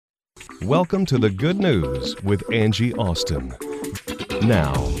Welcome to the Good News with Angie Austin.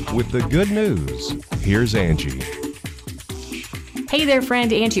 Now, with the good news, here's Angie. Hey there,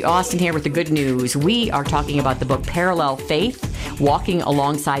 friend. Angie Austin here with the good news. We are talking about the book Parallel Faith, walking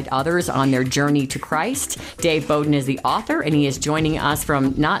alongside others on their journey to Christ. Dave Boden is the author, and he is joining us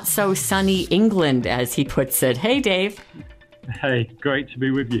from not-so-sunny England, as he puts it. Hey, Dave. Hey, great to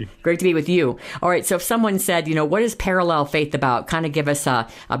be with you. Great to be with you. All right, so if someone said, what is Parallel Faith about? Kind of give us a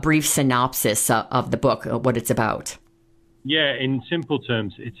brief synopsis of the book, what it's about. Yeah, in simple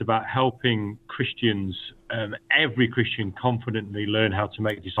terms, it's about helping Christians, every Christian, confidently learn how to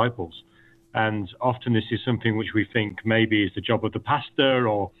make disciples. And often this is something which we think maybe is the job of the pastor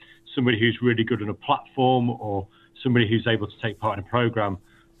or somebody who's really good on a platform or somebody who's able to take part in a program.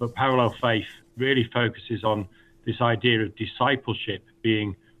 But Parallel Faith really focuses on this idea of discipleship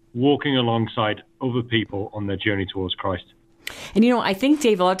being walking alongside other people on their journey towards Christ. And, I think,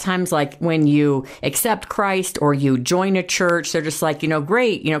 Dave, a lot of times, like when you accept Christ or you join a church, they're just like,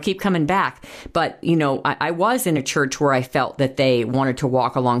 great, keep coming back. But, I was in a church where I felt that they wanted to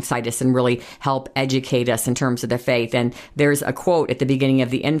walk alongside us and really help educate us in terms of the faith. And there's a quote at the beginning of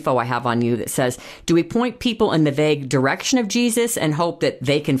the info I have on you that says, do we point people in the vague direction of Jesus and hope that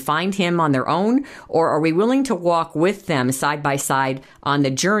they can find him on their own? Or are we willing to walk with them side by side on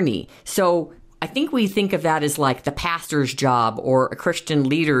the journey? So I think we think of that as like the pastor's job or a Christian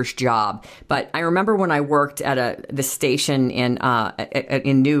leader's job. But I remember when I worked at the station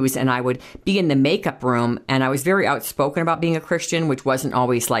in news, and I would be in the makeup room, and I was very outspoken about being a Christian, which wasn't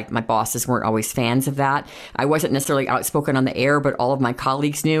always like my bosses weren't always fans of that. I wasn't necessarily outspoken on the air, but all of my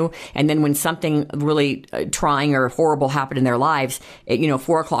colleagues knew. And then when something really trying or horrible happened in their lives, at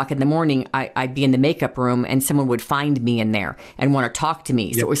 4:00 in the morning, I'd be in the makeup room, and someone would find me in there and want to talk to me.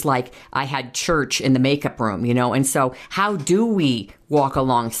 Yep. So it was like I had church in the makeup room, and so how do we walk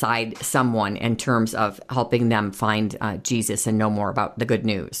alongside someone in terms of helping them find Jesus and know more about the good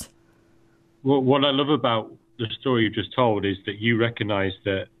news? Well, what I love about the story you just told is that you recognize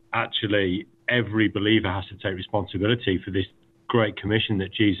that actually every believer has to take responsibility for this great commission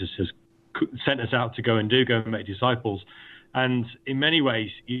that Jesus has sent us out to go and make disciples. And in many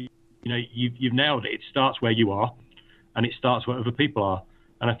ways, you've nailed it. It starts where you are, and it starts where other people are.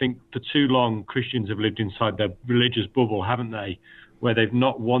 And I think for too long, Christians have lived inside their religious bubble, haven't they? Where they've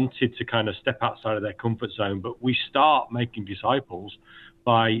not wanted to kind of step outside of their comfort zone. But we start making disciples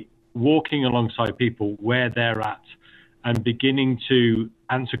by walking alongside people where they're at and beginning to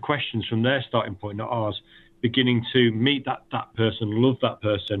answer questions from their starting point, not ours, beginning to meet that person, love that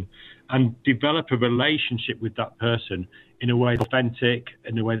person, and develop a relationship with that person in a way that's authentic,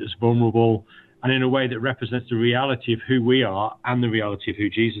 in a way that's vulnerable, and in a way that represents the reality of who we are and the reality of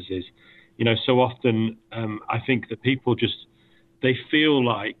who Jesus is. So often I think that people they feel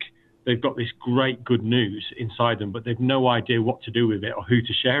like they've got this great good news inside them, but they've no idea what to do with it or who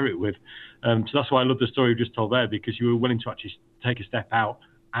to share it with. So that's why I love the story you just told there, because you were willing to actually take a step out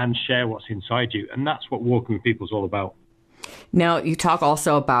and share what's inside you. And that's what walking with people is all about. Now, you talk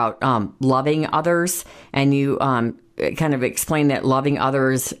also about loving others, and you kind of explain that loving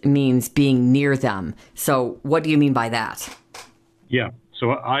others means being near them. So what do you mean by that? Yeah,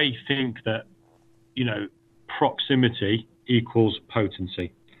 so I think that, proximity equals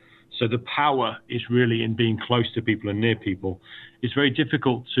potency. So the power is really in being close to people and near people. It's very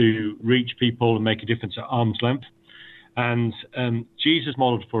difficult to reach people and make a difference at arm's length. And Jesus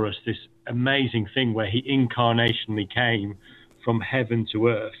modeled for us this amazing thing where he incarnationally came from heaven to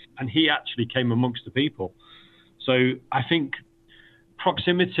earth, and he actually came amongst the people. So I think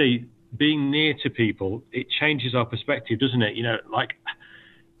proximity, being near to people, it changes our perspective, doesn't it?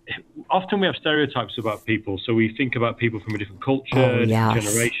 Often we have stereotypes about people. So we think about people from a different culture,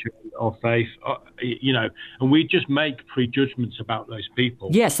 generation, or faith, and we just make prejudgments about those people.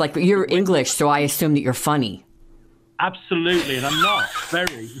 Yes, like you're English, so I assume that you're funny. Absolutely, and I'm not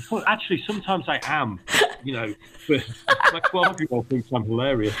well, actually, sometimes I am, but my 12-year-old thinks I'm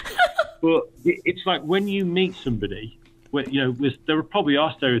hilarious. But it's like when you meet somebody, there probably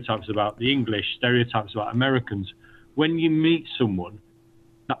are stereotypes about the English, stereotypes about Americans. When you meet someone,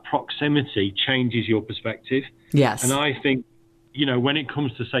 that proximity changes your perspective. Yes. And I think, when it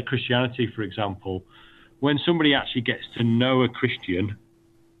comes to, say, Christianity, for example, when somebody actually gets to know a Christian,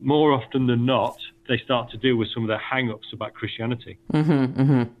 more often than not, they start to deal with some of their hang-ups about Christianity. Mm-hmm,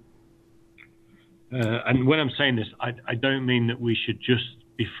 mm-hmm. And when I'm saying this, I don't mean that we should just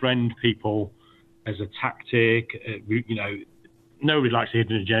befriend people as a tactic. Nobody likes a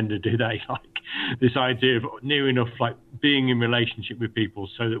hidden agenda, do they? Like this idea of near enough, like being in relationship with people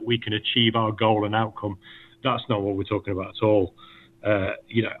so that we can achieve our goal and outcome. That's not what we're talking about at all.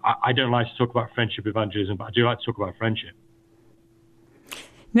 I don't like to talk about friendship evangelism, but I do like to talk about friendship.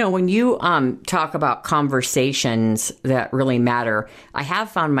 No, when you talk about conversations that really matter, I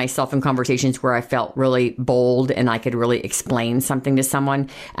have found myself in conversations where I felt really bold and I could really explain something to someone.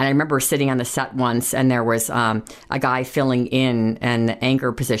 And I remember sitting on the set once and there was a guy filling in an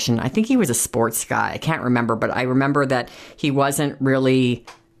anchor position. I think he was a sports guy. I can't remember, but I remember that he wasn't really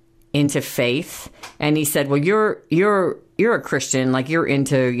into faith. And he said, well, you're a Christian, like you're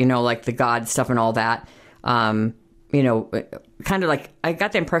into, like the God stuff and all that. Kind of like, I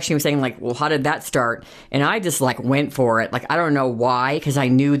got the impression he was saying like, well, how did that start? And I just like went for it. Like, I don't know why, because I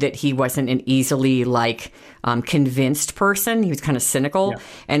knew that he wasn't an easily convinced person. He was kind of cynical. Yeah.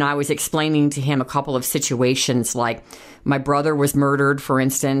 And I was explaining to him a couple of situations, like my brother was murdered, for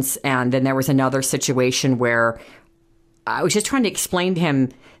instance. And then there was another situation where I was just trying to explain to him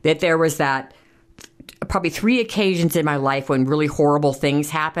that there was probably 3 occasions in my life when really horrible things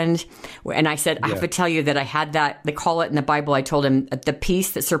happened. And I said, I have to tell you that I had that, they call it in the Bible, I told him, the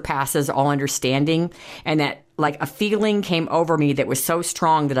peace that surpasses all understanding. And that like a feeling came over me that was so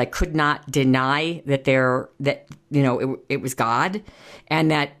strong that I could not deny that it was God.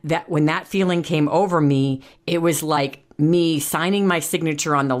 And that when that feeling came over me, it was like me signing my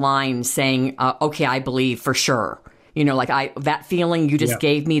signature on the line saying, okay, I believe for sure. That feeling you just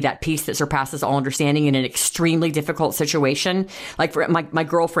gave me, that peace that surpasses all understanding in an extremely difficult situation. Like for my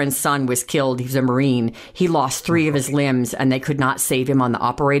girlfriend's son was killed. He was a Marine. He lost 3 of his limbs and they could not save him on the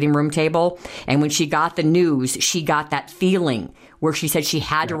operating room table. And when she got the news, she got that feeling where she said she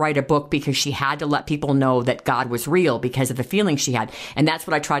had to write a book because she had to let people know that God was real because of the feeling she had. And that's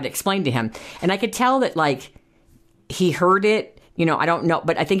what I tried to explain to him. And I could tell that he heard it. I don't know,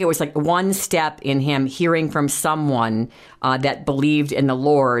 but I think it was like one step in him hearing from someone that believed in the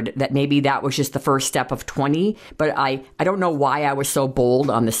Lord, that maybe that was just the first step of 20. But I don't know why I was so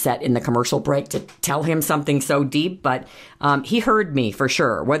bold on the set in the commercial break to tell him something so deep, but he heard me for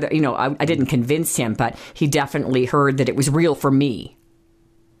sure. Whether, I didn't convince him, but he definitely heard that it was real for me.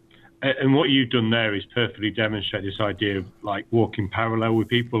 And what you've done there is perfectly demonstrate this idea of like walking parallel with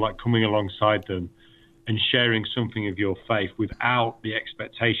people, like coming alongside them and sharing something of your faith without the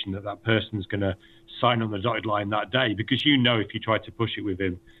expectation that person's going to sign on the dotted line that day, because if you tried to push it with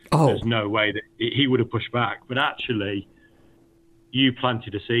him, there's no way that he would have pushed back. But actually, you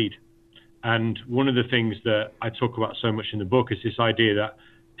planted a seed. And one of the things that I talk about so much in the book is this idea that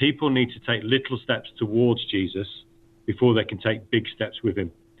people need to take little steps towards Jesus before they can take big steps with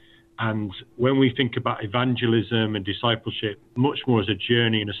him. And when we think about evangelism and discipleship much more as a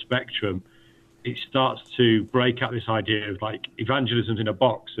journey and a spectrum, it starts to break out this idea of like evangelism's in a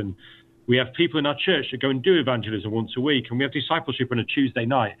box, and we have people in our church that go and do evangelism once a week, and we have discipleship on a Tuesday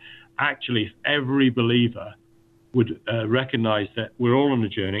night. Actually, if every believer would recognize that we're all on a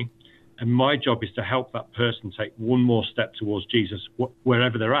journey, and my job is to help that person take one more step towards Jesus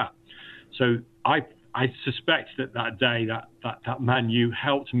wherever they're at. So I suspect that day that man, you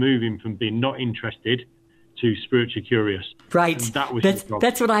helped move him from being not interested to spiritually curious. Right.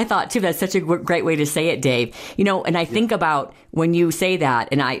 That's what I thought too. That's such a great way to say it, Dave. And I think about when you say that,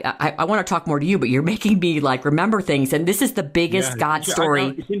 and I want to talk more to you, but you're making me remember things. And this is the biggest God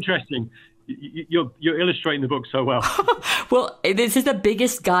story. It's interesting. You're illustrating the book so well. Well, this is the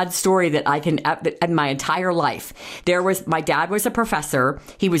biggest God story that I can in my entire life. My dad was a professor.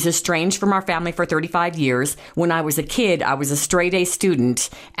 He was estranged from our family for 35 years. When I was a kid, I was a straight A student,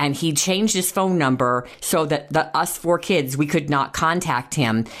 and he changed his phone number so that us 4 kids, we could not contact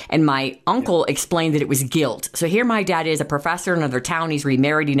him. And my uncle explained that it was guilt. So here my dad is a professor in another town. He's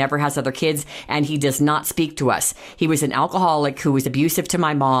remarried. He never has other kids, and he does not speak to us. He was an alcoholic who was abusive to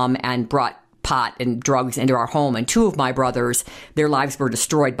my mom and brought pot and drugs into our home. And 2 of my brothers, their lives were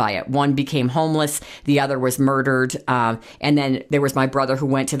destroyed by it. One became homeless. The other was murdered. And then there was my brother who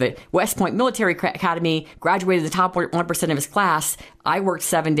went to the West Point Military Academy, graduated the top 1% of his class. I worked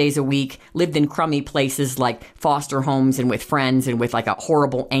 7 days a week, lived in crummy places like foster homes and with friends and with a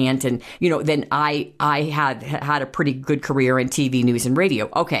horrible aunt. And, then I had a pretty good career in TV, news, and radio.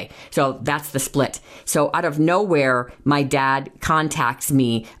 Okay, so that's the split. So out of nowhere, my dad contacts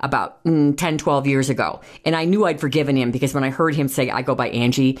me about 10, 12 years ago. And I knew I'd forgiven him because when I heard him say, I go by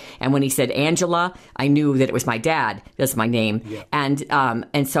Angie, and when he said Angela, I knew that it was my dad. That's my name. Yeah.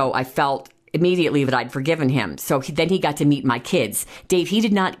 And so I felt immediately that I'd forgiven him. So then he got to meet my kids. Dave,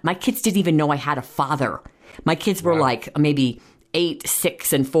 my kids didn't even know I had a father. My kids were maybe 8,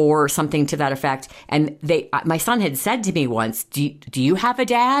 6, and 4, or something to that effect. And my son had said to me once, do you have a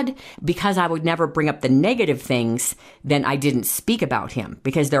dad? Because I would never bring up the negative things, then I didn't speak about him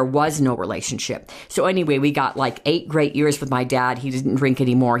because there was no relationship. So anyway, we got like 8 great years with my dad. He didn't drink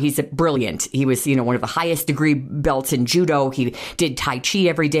anymore. He's brilliant. He was, one of the highest degree belts in judo. He did Tai Chi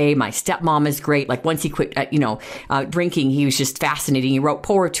every day. My stepmom is great. Like once he quit, drinking, he was just fascinating. He wrote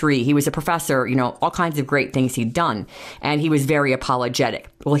poetry. He was a professor, all kinds of great things he'd done. And he was very apologetic.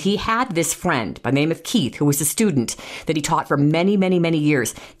 Well, he had this friend by the name of Keith, who was a student that he taught for many, many, many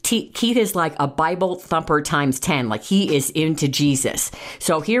years. Keith is like a Bible thumper times 10. Like he is into Jesus.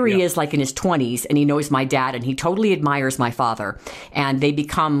 So here he is like in his 20s and he knows my dad and he totally admires my father. And they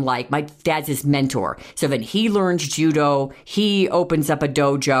become like, my dad's his mentor. So then he learns judo. He opens up a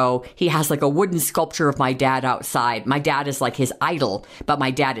dojo. He has like a wooden sculpture of my dad outside. My dad is like his idol, but my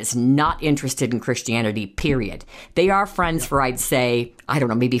dad is not interested in Christianity, period. They are friends for, I'd say, I don't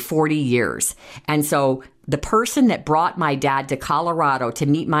know, maybe 40 years. And so the person that brought my dad to Colorado to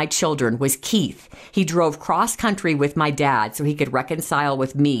meet my children was Keith. He drove cross country with my dad so he could reconcile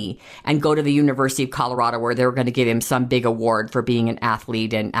with me and go to the University of Colorado where they were going to give him some big award for being an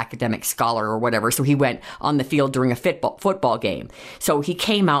athlete and academic scholar or whatever. So he went on the field during a football game. So he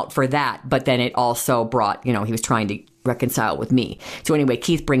came out for that, but then it also brought, he was trying to reconcile with me. So anyway,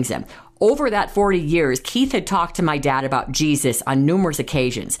 Keith brings him. Over that 40 years, Keith had talked to my dad about Jesus on numerous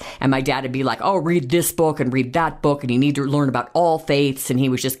occasions. And my dad would be like, oh, read this book and read that book. And you need to learn about all faiths. And he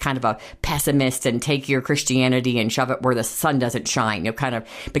was just kind of a pessimist and take your Christianity and shove it where the sun doesn't shine,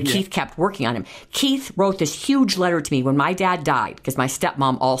 But Keith kept working on him. Keith wrote this huge letter to me when my dad died, because my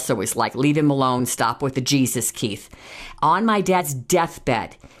stepmom also was like, leave him alone. Stop with the Jesus, Keith. On my dad's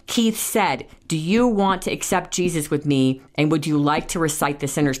deathbed, Keith said, do you want to accept Jesus with me? And would you like to recite the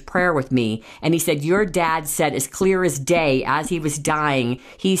sinner's prayer with me? And he said, your dad said as clear as day as he was dying,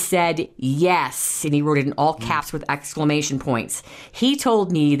 he said, yes. And he wrote it in all caps with exclamation points. He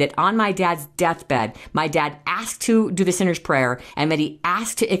told me that on my dad's deathbed, my dad asked to do the sinner's prayer and that he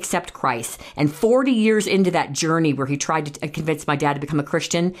asked to accept Christ. And 40 years into that journey where he tried to convince my dad to become a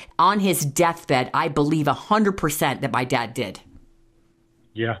Christian, on his deathbed, I believe 100% that my dad did.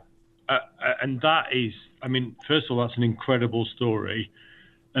 Yeah. And that is, first of all, that's an incredible story.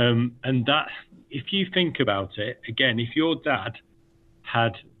 And that, if you think about it, again, if your dad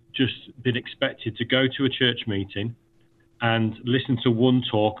had just been expected to go to a church meeting and listen to one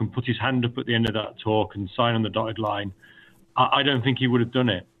talk and put his hand up at the end of that talk and sign on the dotted line, I don't think he would have done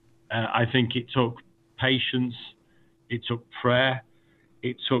it. I think it took patience, it took prayer,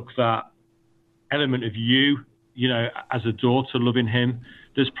 it took that element of you, as a daughter loving him.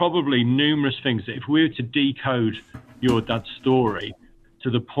 There's probably numerous things that if we were to decode your dad's story to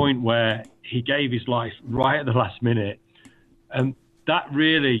the point where he gave his life right at the last minute, that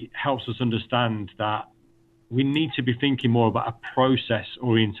really helps us understand that we need to be thinking more about a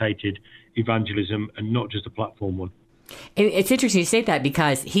process-orientated evangelism and not just a platform one. It's interesting you say that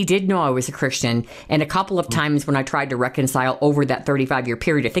because he did know I was a Christian. And a couple of times when I tried to reconcile over that 35-year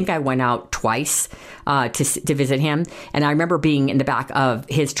period, I think I went out twice to visit him. And I remember being in the back of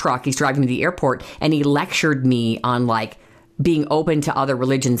his truck. He's driving me to the airport and he lectured me on being open to other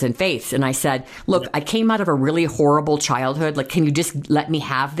religions and faiths. And I said, look, I came out of a really horrible childhood. Can you just let me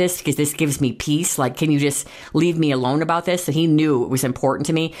have this? Because this gives me peace. Can you just leave me alone about this? And he knew it was important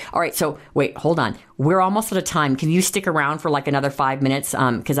to me. All right. So wait, hold on. We're almost out of time. Can you stick around for another 5 minutes?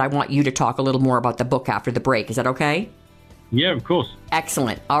 Because I want you to talk a little more about the book after the break. Is that okay? Yeah, of course.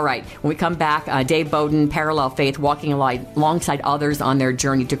 Excellent. All right. When we come back, Dave Boden, Parallel Faith, walking alongside others on their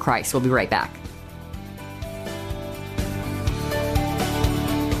journey to Christ. We'll be right back.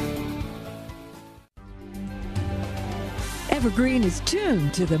 Evergreen is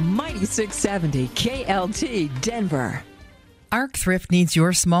tuned to the mighty 670 KLT Denver. Arc Thrift needs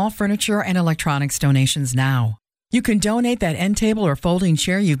your small furniture and electronics donations now. You can donate that end table or folding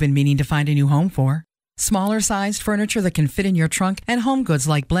chair you've been meaning to find a new home for. Smaller sized furniture that can fit in your trunk and home goods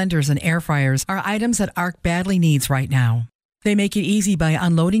like blenders and air fryers are items that Arc badly needs right now. They make it easy by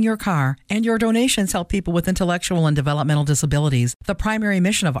unloading your car, and your donations help people with intellectual and developmental disabilities, the primary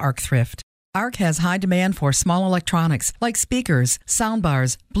mission of Arc Thrift. Arc has high demand for small electronics like speakers,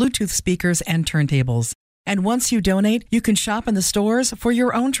 soundbars, Bluetooth speakers, and turntables. And once you donate, you can shop in the stores for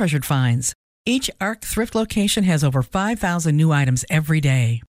your own treasured finds. Each Arc Thrift location has over 5,000 new items every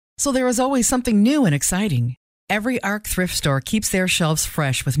day. So there is always something new and exciting. Every Arc Thrift store keeps their shelves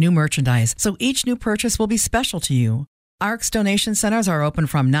fresh with new merchandise, so each new purchase will be special to you. Arc's donation centers are open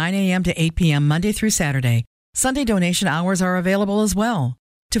from 9 a.m. to 8 p.m. Monday through Saturday. Sunday donation hours are available as well.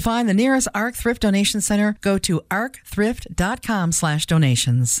 To find the nearest ARC Thrift Donation Center, go to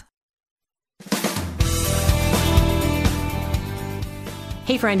arcthrift.com/donations.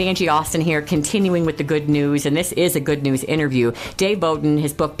 Hey friend, Angie Austin here, continuing with the good news, and this is a good news interview. Dave Boden,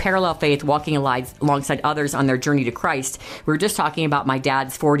 his book, Parallel Faith, Walking Alongside Others on Their Journey to Christ. We were just talking about my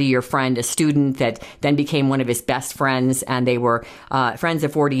dad's 40-year friend, a student that then became one of his best friends, and they were friends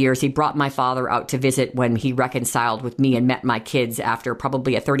of 40 years. He brought my father out to visit when he reconciled with me and met my kids after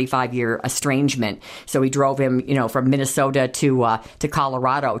probably a 35-year estrangement. So he drove him, from Minnesota to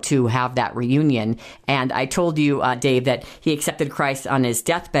Colorado to have that reunion. And I told you, Dave, that he accepted Christ on his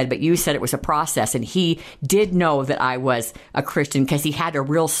deathbed, but you said it was a process, and he did know that I was a Christian because he had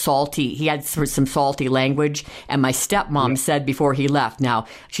some salty language, and my stepmom said before he left, now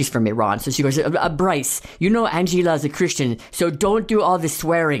she's from Iran, so she goes, Bryce, Angela's a Christian, so don't do all the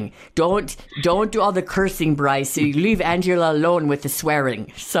swearing, don't do all the cursing, Bryce, so you leave Angela alone with the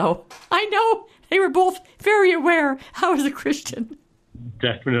swearing. So I know they were both very aware I was a Christian.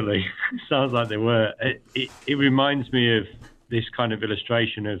 Definitely. Sounds like they were. It reminds me of this kind of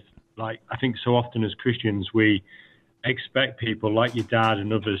illustration of, I think so often as Christians, we expect people like your dad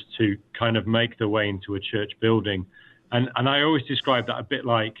and others to kind of make their way into a church building. And I always describe that a bit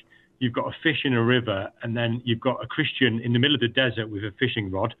like you've got a fish in a river, and then you've got a Christian in the middle of the desert with a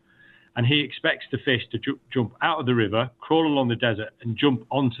fishing rod, and he expects the fish to jump out of the river, crawl along the desert, and jump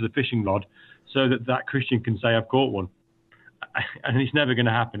onto the fishing rod so that Christian can say, I've caught one. And it's never going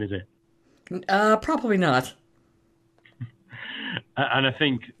to happen, is it? Probably not. And I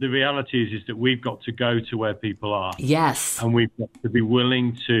think the reality is that we've got to go to where people are. Yes. And we've got to be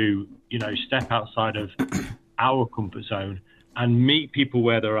willing to, step outside of our comfort zone and meet people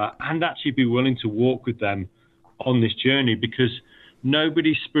where they're at, and actually be willing to walk with them on this journey, because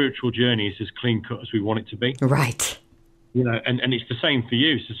nobody's spiritual journey is as clean cut as we want it to be. Right. And it's the same for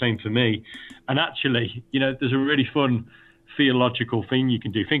you. It's the same for me. And actually, there's a really fun theological thing you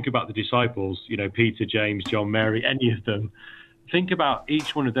can do. Think about the disciples, Peter, James, John, Mary, any of them. Think about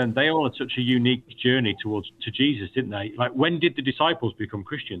each one of them. They all had such a unique journey to Jesus, didn't they? Like, when did the disciples become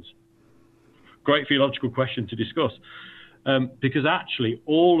Christians? Great theological question to discuss. Because actually,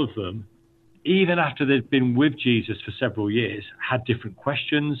 all of them, even after they'd been with Jesus for several years, had different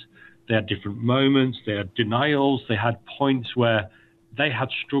questions. They had different moments. They had denials. They had points where they had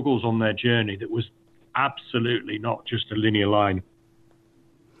struggles on their journey that was absolutely not just a linear line.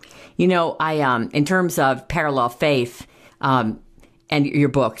 I in terms of parallel faith, and your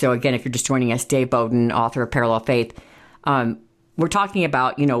book. So again, if you're just joining us, Dave Boden, author of Parallel Faith, we're talking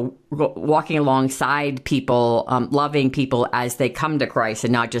about, walking alongside people, loving people as they come to Christ,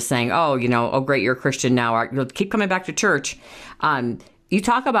 and not just saying, oh, great, you're a Christian now, keep coming back to church. You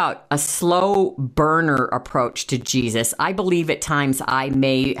talk about a slow burner approach to Jesus. I believe at times I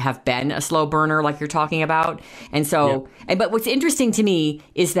may have been a slow burner, like you're talking about. And so, but what's interesting to me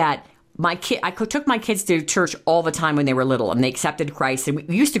is that I took my kids to church all the time when they were little, and they accepted Christ. And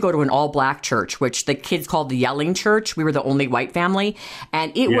we used to go to an all-black church, which the kids called the Yelling Church. We were the only white family,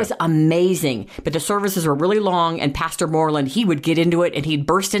 and it was amazing. But the services were really long, and Pastor Moreland, he would get into it, and he'd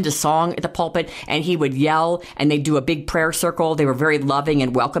burst into song at the pulpit, and he would yell, and they'd do a big prayer circle. They were very loving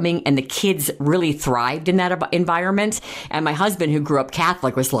and welcoming, and the kids really thrived in that environment. And my husband, who grew up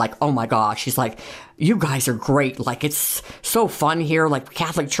Catholic, was like, oh my gosh, he's like, you guys are great. Like, it's so fun here. Like,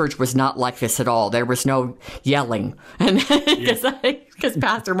 Catholic church was not like this at all. There was no yelling. And because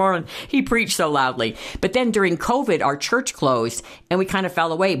Pastor Moreland, he preached so loudly. But then during COVID, our church closed and we kind of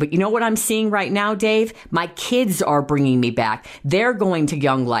fell away. But you know what I'm seeing right now, Dave? My kids are bringing me back. They're going to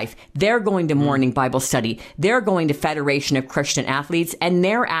Young Life. They're going to morning Bible study. They're going to Federation of Christian Athletes. And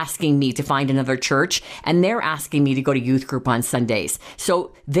they're asking me to find another church. And they're asking me to go to youth group on Sundays.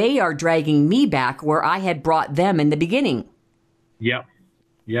 So they are dragging me back where I had brought them in the beginning. Yeah,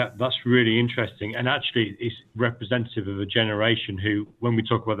 that's really interesting. And actually, it's representative of a generation who, when we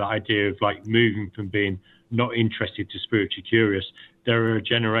talk about the idea of like moving from being not interested to spiritually curious, there are a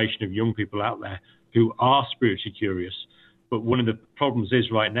generation of young people out there who are spiritually curious. But one of the problems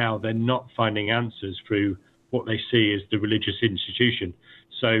is right now, they're not finding answers through what they see as the religious institution.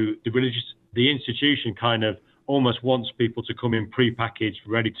 So the institution kind of almost wants people to come in prepackaged,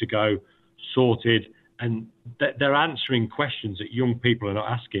 ready to go, sorted, and they're answering questions that young people are not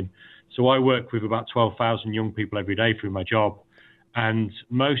asking. So I work with about 12,000 young people every day through my job, and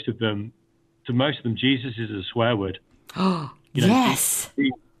to most of them, Jesus is a swear word. Yes.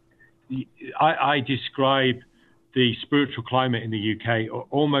 I describe the spiritual climate in the UK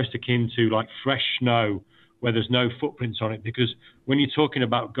almost akin to like fresh snow where there's no footprints on it, because when you're talking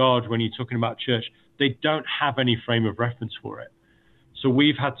about God, when you're talking about church, they don't have any frame of reference for it. So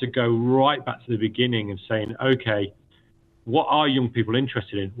we've had to go right back to the beginning of saying, okay, what are young people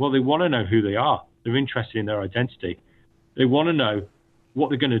interested in? Well, they want to know who they are. They're interested in their identity. They want to know what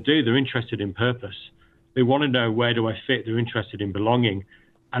they're going to do. They're interested in purpose. They want to know, where do I fit? They're interested in belonging.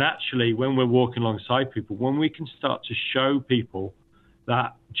 And actually, when we're walking alongside people, when we can start to show people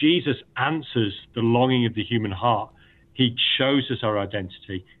that Jesus answers the longing of the human heart, he shows us our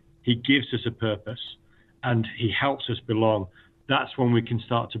identity, he gives us a purpose, and he helps us belong, that's when we can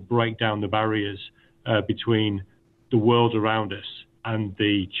start to break down the barriers between the world around us and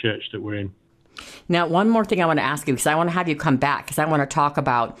the church that we're in. Now, one more thing I want to ask you, because I want to have you come back, because I want to talk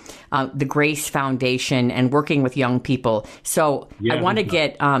about the Grace Foundation and working with young people. So I want to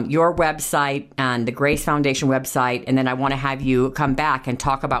get your website and the Grace Foundation website, and then I want to have you come back and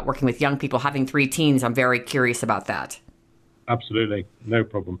talk about working with young people. Having 3 teens, I'm very curious about that. Absolutely. No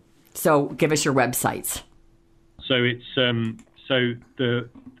problem. So give us your websites. So it's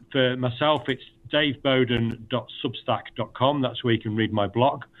for myself, it's daveboden.substack.com. That's where you can read my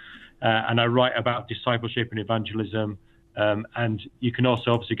blog. And I write about discipleship and evangelism. And you can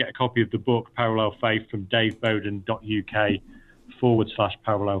also obviously get a copy of the book, Parallel Faith, from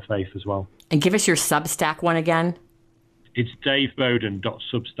daveboden.uk/Parallel Faith as well. And give us your Substack one again. It's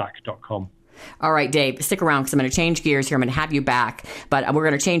daveboden.substack.com. All right, Dave, stick around because I'm going to change gears here. I'm going to have you back, but we're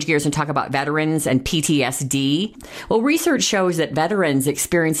going to change gears and talk about veterans and PTSD. Well, research shows that veterans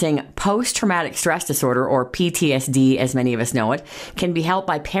experiencing post-traumatic stress disorder, or PTSD, as many of us know it, can be helped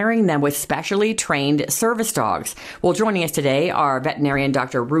by pairing them with specially trained service dogs. Well, joining us today are veterinarian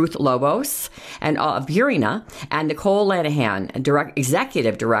Dr. Ruth Lobos and of Purina, and Nicole Lanahan,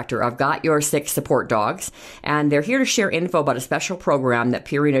 executive director of Got Your Six Support Dogs. And they're here to share info about a special program that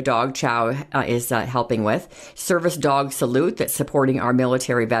Purina Dog Chow is helping with, Service Dog Salute, that's supporting our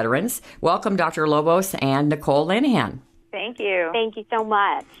military veterans. Welcome, Dr. Lobos and Nicole Lanahan. Thank you. Thank you so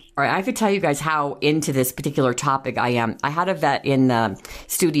much. All right, I have to tell you guys how into this particular topic I am. I had a vet in the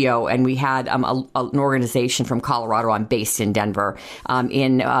studio, and we had an organization from Colorado. I'm based in Denver,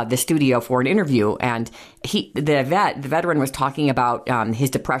 in the studio for an interview, and the veteran was talking about his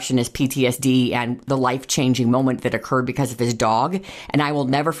depression, his PTSD, and the life-changing moment that occurred because of his dog. And I will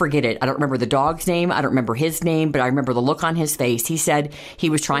never forget it. I don't remember the dog's name. I don't remember his name, but I remember the look on his face. He said he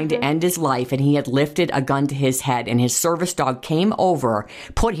was trying to end his life, and he had lifted a gun to his head, and his service dog came over,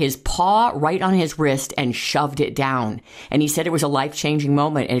 put his paw right on his wrist, and shoved it down. And he said it was a life-changing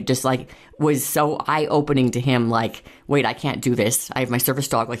moment, and it just was so eye-opening to him, wait, I can't do this. I have my service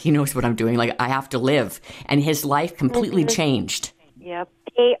dog. He knows what I'm doing. I have to live. And his life completely changed. Yep.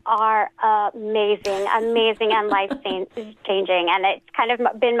 They are amazing and life-changing. And it's kind of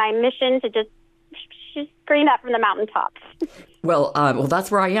been my mission to just scream that from the mountaintops. Well, that's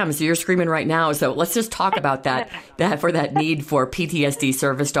where I am. So you're screaming right now. So let's just talk about that need for PTSD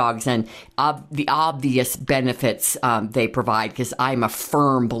service dogs and the obvious benefits they provide, because I'm a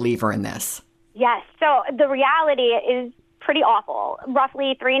firm believer in this. Yes. So the reality is pretty awful.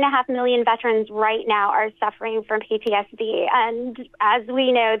 Roughly 3.5 million veterans right now are suffering from PTSD. And as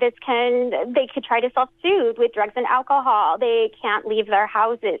we know, they could try to self-soothe with drugs and alcohol. They can't leave their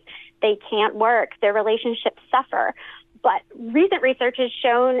houses. They can't work. Their relationships suffer. But recent research has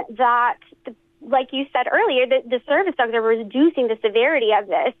shown that, like you said earlier, that the service dogs are reducing the severity of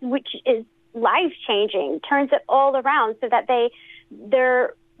this, which is life-changing, turns it all around so that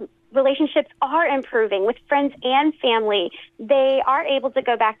their relationships are improving with friends and family. They are able to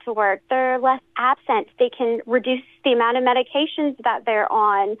go back to work. They're less absent. They can reduce the amount of medications that they're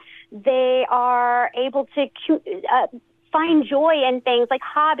on. They are able to find joy in things like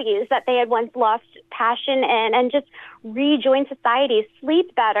hobbies that they had once lost passion in, and just rejoin society,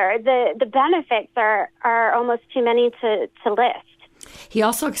 sleep better. The benefits are almost too many to list. He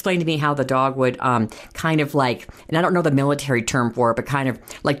also explained to me how the dog would and I don't know the military term for it, but kind of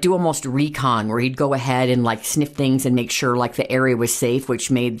do almost recon, where he'd go ahead and sniff things and make sure the area was safe, which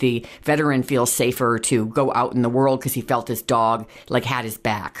made the veteran feel safer to go out in the world because he felt his dog had his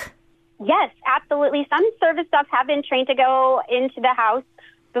back. Yes, absolutely. Some service dogs have been trained to go into the house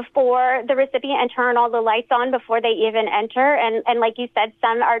before the recipient and turn all the lights on before they even enter. And like you said,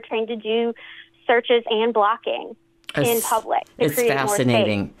 some are trained to do searches and blocking in public. It's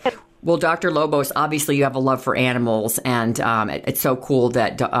fascinating. Well, Dr. Lobos, obviously you have a love for animals, and it's so cool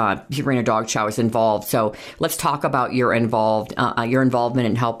that Purina Dog Chow is involved. So let's talk about your involvement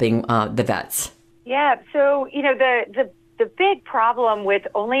in helping the vets. Yeah. So, the big problem with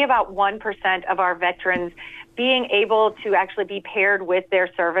only about 1% of our veterans being able to actually be paired with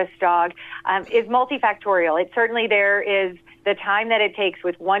their service dog is multifactorial. There is the time that it takes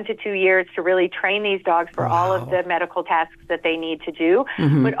with 1 to 2 years to really train these dogs for all of the medical tasks that they need to do.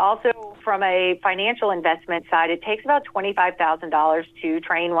 But also from a financial investment side, it takes about $25,000 to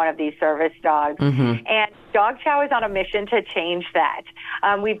train one of these service dogs. And Dog Chow is on a mission to change that.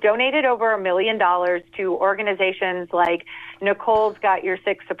 We've donated over $1 million to organizations like Nicole's Got Your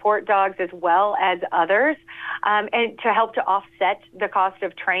Sick Support Dogs, as well as others, and to help to offset the cost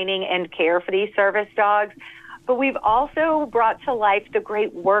of training and care for these service dogs. But we've also brought to life the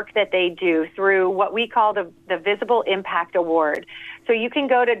great work that they do through what we call the Visible Impact Award. So you can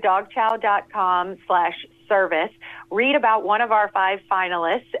go to dogchow.com/service, read about one of our 5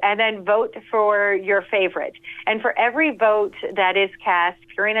 finalists, and then vote for your favorite. And for every vote that is cast,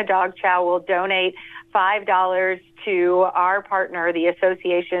 Purina Dog Chow will donate $5 to our partner, the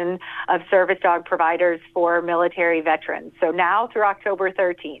Association of Service Dog Providers for Military Veterans. So now through October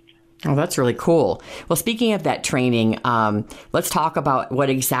 13th. Oh, that's really cool. Well, speaking of that training, let's talk about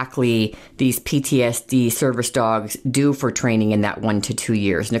what exactly these PTSD service dogs do for training in that 1 to 2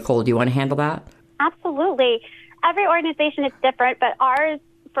 years. Nicole, do you want to handle that? Absolutely. Every organization is different, but ours,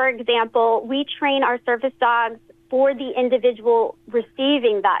 for example, we train our service dogs for the individual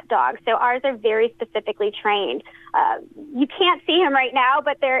receiving that dog. So ours are very specifically trained. You can't see him right now,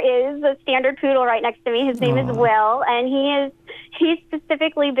 but there is a standard poodle right next to me. His name is Will, and he's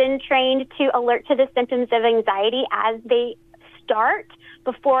specifically been trained to alert to the symptoms of anxiety as they start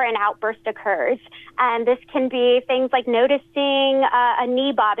before an outburst occurs. And this can be things like noticing a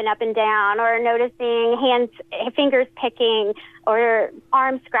knee bobbing up and down, or noticing fingers picking, or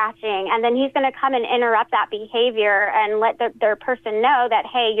arm scratching. And then he's going to come and interrupt that behavior and let their person know that,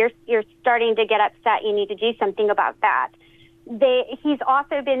 hey, you're starting to get upset. You need to do something about that. He's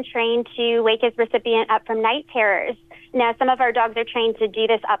also been trained to wake his recipient up from night terrors. Now, some of our dogs are trained to do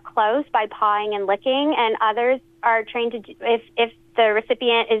this up close by pawing and licking, and others are trained to do, if the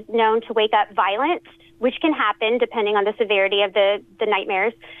recipient is known to wake up violent, which can happen depending on the severity of the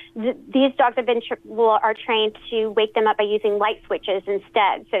nightmares. These dogs are trained to wake them up by using light switches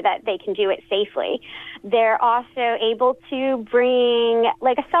instead, so that they can do it safely. They're also able to bring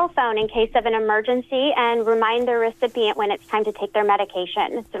like a cell phone in case of an emergency and remind the recipient when it's time to take their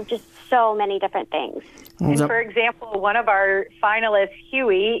medication. So just so many different things. And for example, one of our finalists,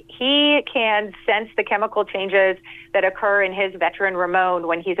 Huey, he can sense the chemical changes that occur in his veteran Ramon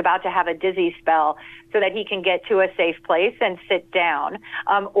when he's about to have a dizzy spell, so that he can get to a safe place and sit down,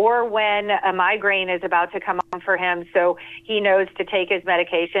 or when a migraine is about to come on for him, so he knows to take his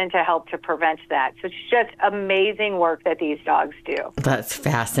medication to help to prevent that. So it's just amazing work that these dogs do. That's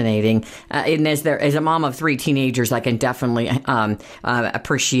fascinating. And as a mom of 3 teenagers, I can definitely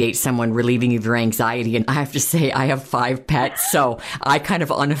appreciate someone relieving of your anxiety. And I have to say, I have 5 pets, so I kind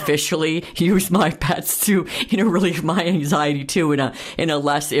of unofficially use my pets to, relieve my anxiety too, in a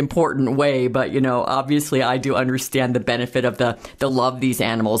less important way. But obviously, I do understand the benefit of the love these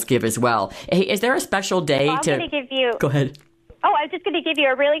animals give as well. Hey, is there a special day I'm going to give you... Go ahead. Oh, I was just going to give you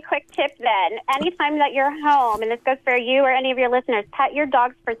a really quick tip then. Anytime that you're home, and this goes for you or any of your listeners, pet your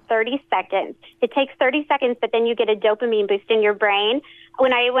dogs for 30 seconds. It takes 30 seconds, but then you get a dopamine boost in your brain.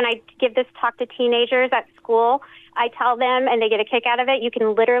 When I give this talk to teenagers at school, I tell them, and they get a kick out of it, you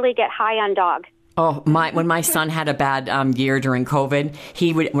can literally get high on dogs. Oh, when my son had a bad year during COVID,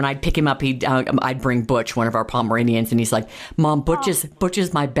 when I'd pick him up, I'd bring Butch, one of our Pomeranians, and he's like, "Mom, Butch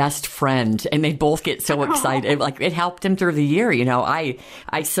is my best friend," and they both get so excited. Like, it helped him through the year. I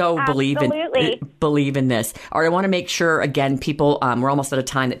so believe in this. All right, I want to make sure again, people, we're almost out of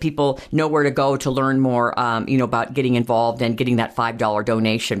time, that people know where to go to learn more, about getting involved and getting that $5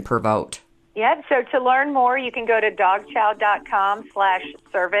 donation per vote. Yep. So to learn more, you can go to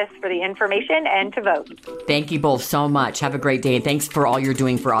dogchow.com/service for the information and to vote. Thank you both so much. Have a great day. And thanks for all you're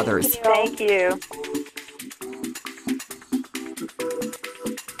doing for others. Thank you.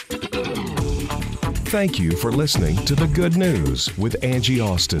 Thank you for listening to The Good News with Angie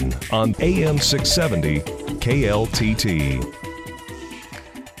Austin on AM 670 KLTT.